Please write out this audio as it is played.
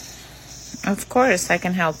Of course, I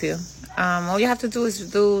can help you. All you have to do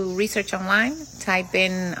is do research online, type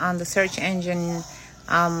in on the search engine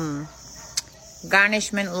um,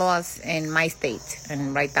 garnishment laws in my state,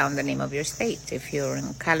 and write down the name of your state. If you're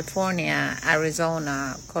in California,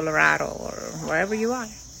 Arizona, Colorado, or wherever you are.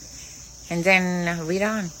 And then read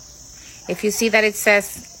on. If you see that it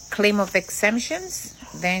says claim of exemptions,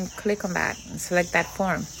 then click on that and select that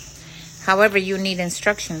form. However, you need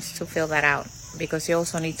instructions to fill that out, because you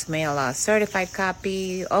also need to mail a certified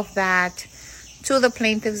copy of that to the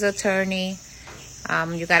plaintiff's attorney.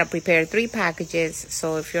 You got to prepare 3 packages.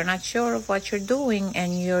 So if you're not sure of what you're doing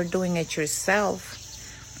and you're doing it yourself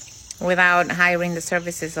without hiring the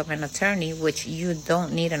services of an attorney, which you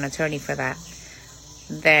don't need an attorney for that,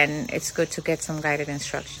 then it's good to get some guided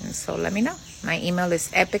instructions. So let me know. My email is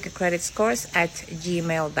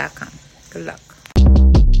epiccreditscores@gmail.com. Good luck.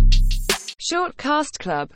 Shortcast Club.